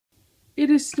It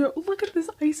is snow. Look at this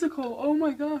icicle. Oh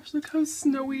my gosh, look how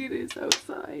snowy it is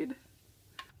outside.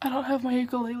 I don't have my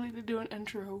ukulele to do an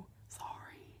intro.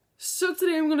 Sorry. So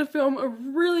today I'm gonna film a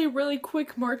really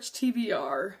quick March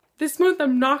TBR. This month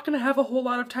I'm not gonna have a whole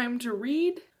lot of time to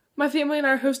read. My family and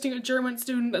I are hosting a German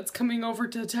student that's coming over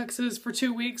to Texas for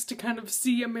 2 weeks to kind of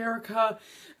see America,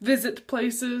 visit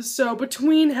places. So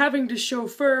between having to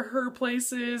chauffeur her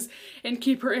places and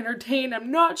keep her entertained,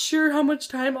 I'm not sure how much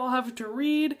time I'll have to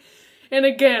read. And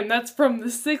again, that's from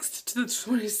the 6th to the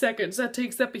 22nd, so that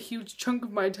takes up a huge chunk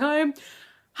of my time.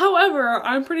 However,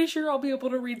 I'm pretty sure I'll be able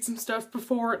to read some stuff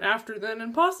before and after then,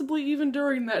 and possibly even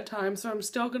during that time, so I'm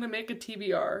still gonna make a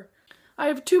TBR. I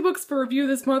have 2 books for review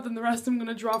this month, and the rest I'm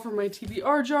gonna draw from my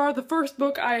TBR jar. The first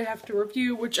book I have to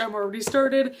review, which I'm already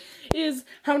started, is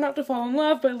How Not to Fall in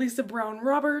Love by Lisa Brown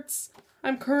Roberts.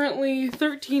 I'm currently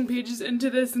 13 pages into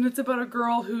this, and it's about a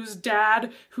girl whose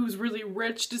dad, who's really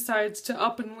rich, decides to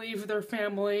up and leave their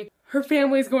family. Her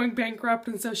family's going bankrupt,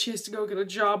 and so she has to go get a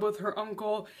job with her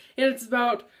uncle, and it's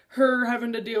about her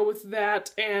having to deal with that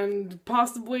and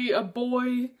possibly a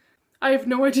boy. I have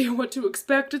no idea what to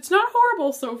expect. It's not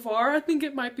horrible so far. I think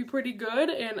it might be pretty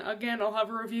good, and again, I'll have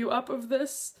a review up of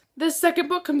this. This second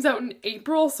book comes out in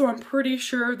April, so I'm pretty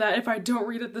sure that if I don't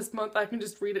read it this month, I can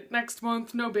just read it next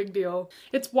month. No big deal.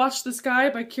 It's Watch the Sky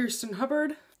by Kirsten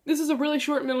Hubbard. This is a really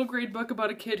short middle grade book about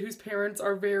a kid whose parents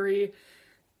are very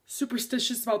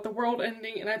superstitious about the world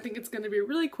ending, and I think it's going to be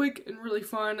really quick and really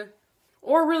fun.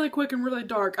 Or really quick and really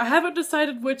dark. I haven't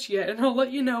decided which yet, and I'll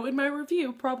let you know in my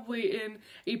review, probably in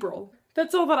April.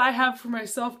 That's all that I have for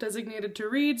myself designated to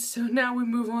read, so now we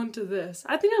move on to this.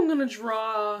 I think I'm gonna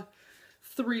draw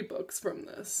 3 books from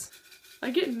this. I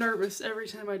get nervous every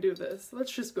time I do this.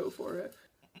 Let's just go for it.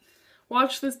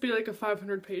 Watch this be like a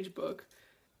 500-page book.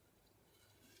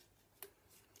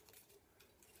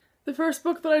 The first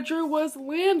book that I drew was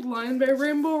Landline by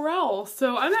Rainbow Rowell,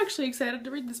 so I'm actually excited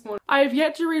to read this one. I have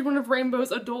yet to read one of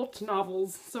Rainbow's adult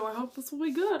novels, so I hope this will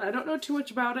be good. I don't know too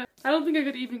much about it. I don't think I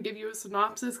could even give you a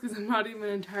synopsis because I'm not even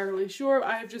entirely sure.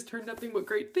 I have just heard nothing but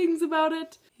great things about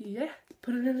it. Yeah,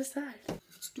 put it aside.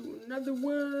 Let's do another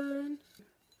one.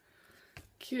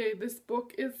 Okay, this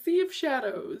book is Sea of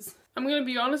Shadows. I'm gonna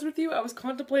be honest with you, I was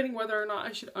contemplating whether or not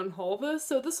I should unhaul this,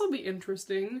 so this will be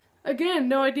interesting. Again,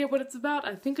 no idea what it's about.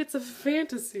 I think it's a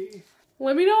fantasy.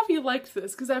 Let me know if you liked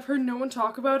this, because I've heard no one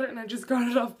talk about it and I just got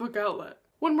it off Book Outlet.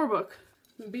 One more book.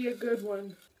 Be a good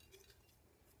one.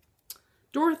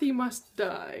 Dorothy Must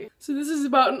Die. So this is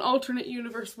about an alternate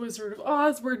universe Wizard of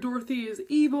Oz where Dorothy is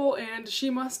evil and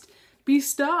she must be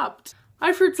stopped.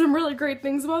 I've heard some really great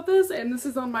things about this, and this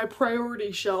is on my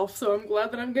priority shelf, so I'm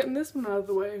glad that I'm getting this one out of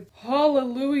the way.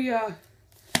 Hallelujah!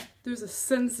 There's a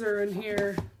censor in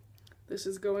here. This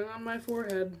is going on my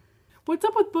forehead. What's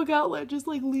up with Book Outlet? Just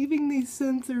like leaving these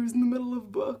censors in the middle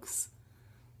of books.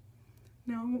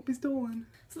 Now it won't be stolen.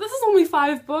 So this is only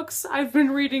 5 books. I've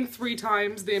been reading 3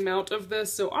 times the amount of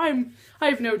this, so I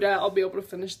have no doubt I'll be able to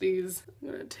finish these.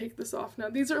 I'm gonna take this off now.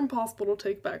 These are impossible to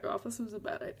take back off. This was a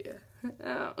bad idea.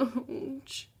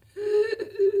 Ouch.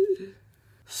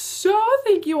 So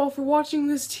thank you all for watching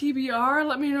this TBR.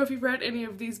 Let me know if you've read any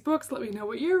of these books. Let me know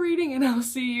what you're reading, and I'll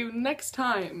see you next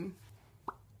time.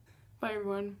 Bye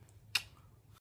everyone.